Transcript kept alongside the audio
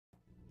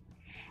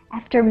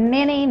After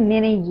many,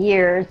 many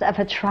years of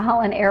a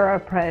trial and error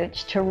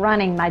approach to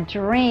running my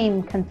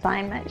dream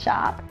consignment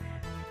shop,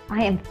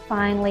 I am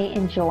finally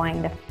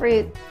enjoying the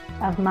fruits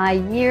of my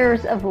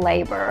years of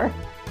labor.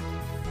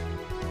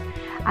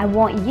 I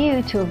want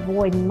you to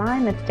avoid my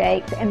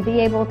mistakes and be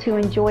able to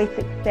enjoy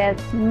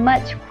success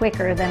much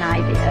quicker than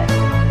I did.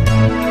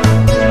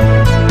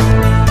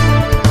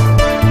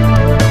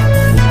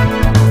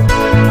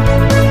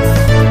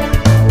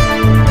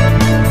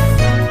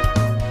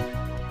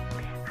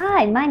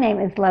 Hi, my name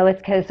is Lois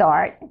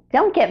Cozart.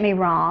 Don't get me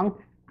wrong,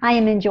 I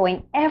am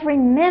enjoying every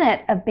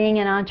minute of being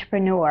an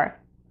entrepreneur,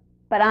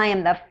 but I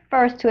am the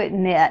first to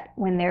admit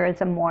when there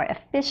is a more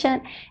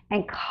efficient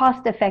and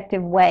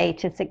cost-effective way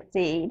to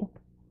succeed.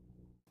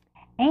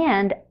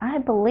 And I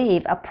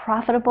believe a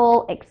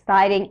profitable,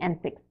 exciting, and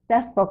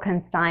successful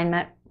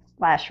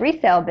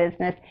consignment/resale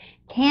business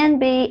can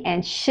be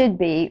and should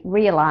be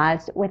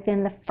realized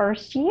within the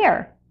first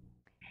year.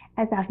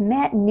 As I've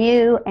met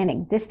new and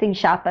existing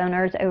shop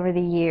owners over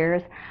the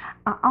years,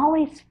 I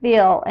always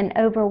feel an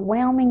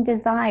overwhelming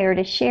desire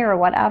to share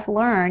what I've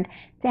learned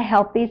to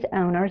help these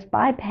owners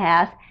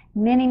bypass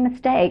many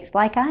mistakes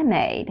like I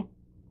made.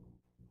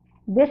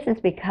 This is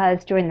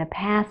because during the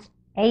past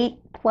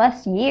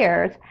 8+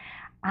 years,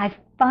 I've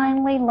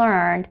finally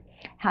learned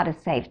how to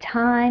save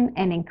time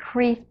and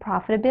increase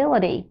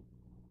profitability.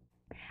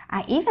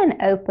 I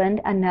even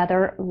opened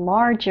another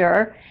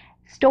larger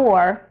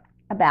store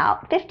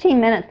about 15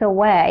 minutes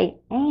away,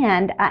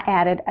 and I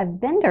added a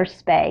vendor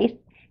space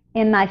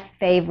in my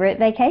favorite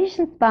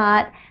vacation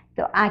spot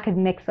so I could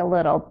mix a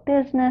little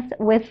business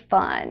with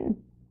fun.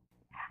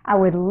 I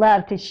would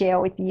love to share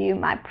with you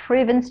my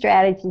proven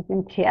strategies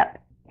and tips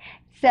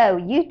so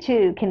you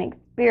too can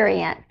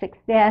experience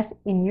success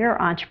in your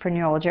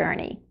entrepreneurial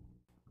journey.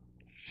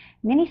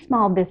 Many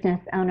small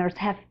business owners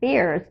have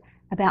fears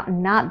about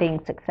not being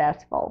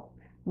successful,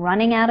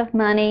 running out of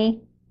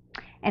money,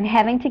 and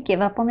having to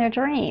give up on their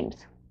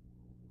dreams.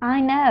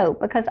 I know,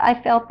 because I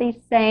felt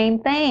these same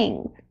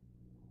things.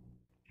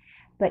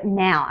 But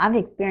now I've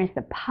experienced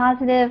the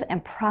positive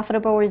and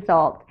profitable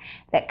results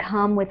that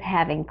come with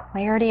having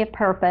clarity of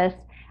purpose,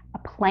 a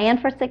plan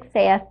for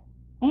success,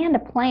 and a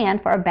plan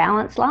for a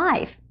balanced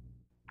life.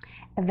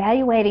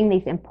 Evaluating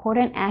these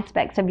important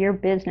aspects of your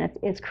business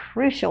is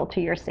crucial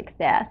to your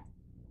success,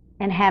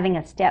 and having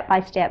a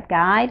step-by-step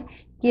guide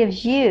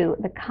gives you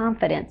the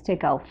confidence to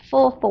go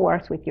full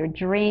force with your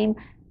dream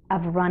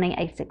of running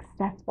a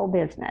successful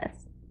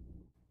business.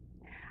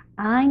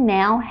 I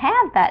now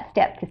have that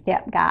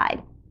step-to-step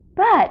guide,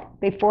 but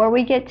before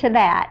we get to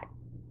that,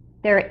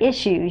 there are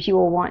issues you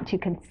will want to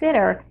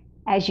consider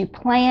as you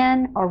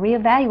plan or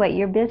reevaluate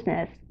your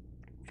business,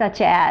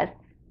 such as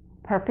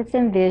purpose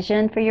and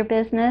vision for your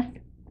business,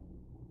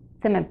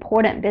 some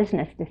important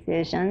business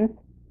decisions,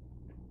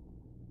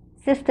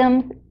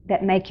 systems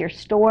that make your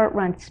store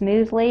run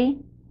smoothly,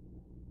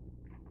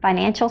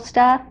 financial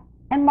stuff,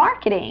 and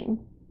marketing.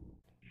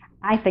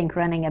 I think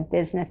running a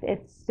business is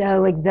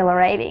so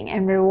exhilarating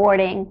and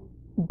rewarding,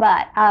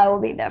 but I will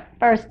be the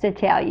first to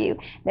tell you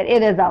that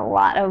it is a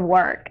lot of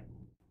work.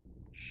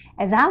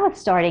 As I was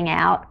starting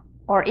out,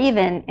 or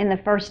even in the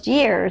first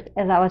years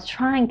as I was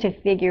trying to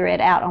figure it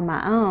out on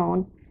my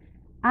own,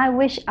 I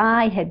wish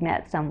I had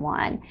met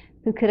someone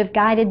who could have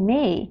guided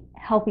me,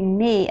 helping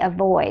me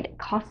avoid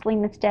costly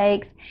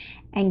mistakes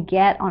and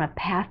get on a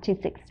path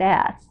to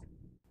success.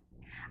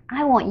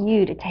 I want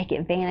you to take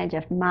advantage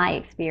of my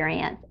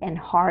experience and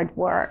hard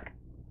work.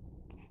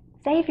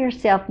 Save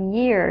yourself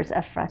years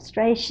of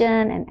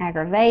frustration and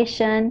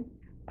aggravation,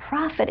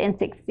 profit and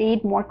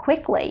succeed more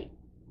quickly,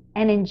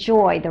 and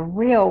enjoy the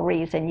real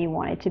reason you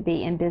wanted to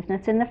be in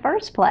business in the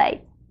first place.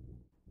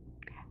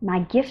 My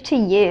gift to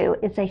you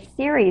is a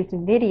series of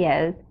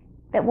videos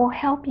that will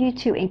help you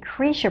to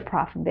increase your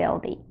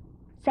profitability,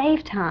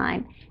 save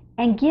time,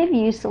 and give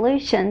you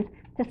solutions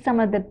to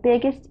some of the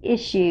biggest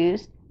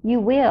issues you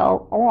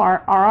will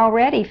or are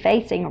already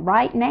facing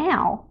right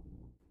now.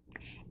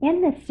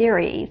 In this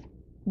series,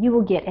 you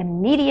will get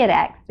immediate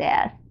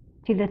access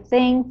to the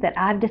things that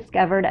I've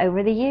discovered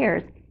over the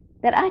years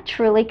that I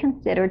truly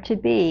consider to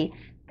be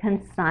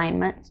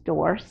consignment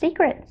store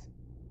secrets.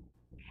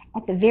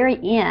 At the very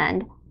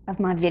end of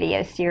my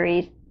video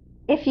series,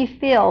 if you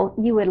feel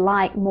you would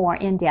like more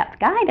in-depth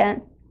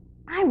guidance,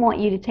 I want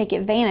you to take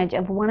advantage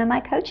of one of my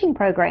coaching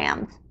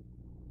programs.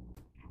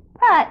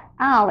 But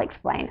I'll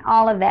explain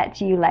all of that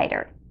to you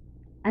later.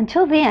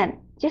 Until then,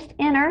 just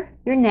enter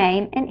your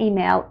name and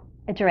email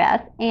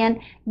address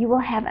and you will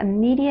have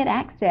immediate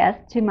access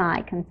to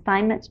my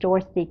Consignment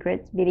Store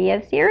Secrets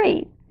video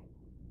series.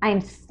 I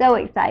am so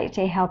excited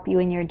to help you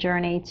in your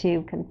journey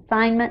to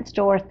consignment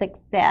store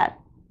success.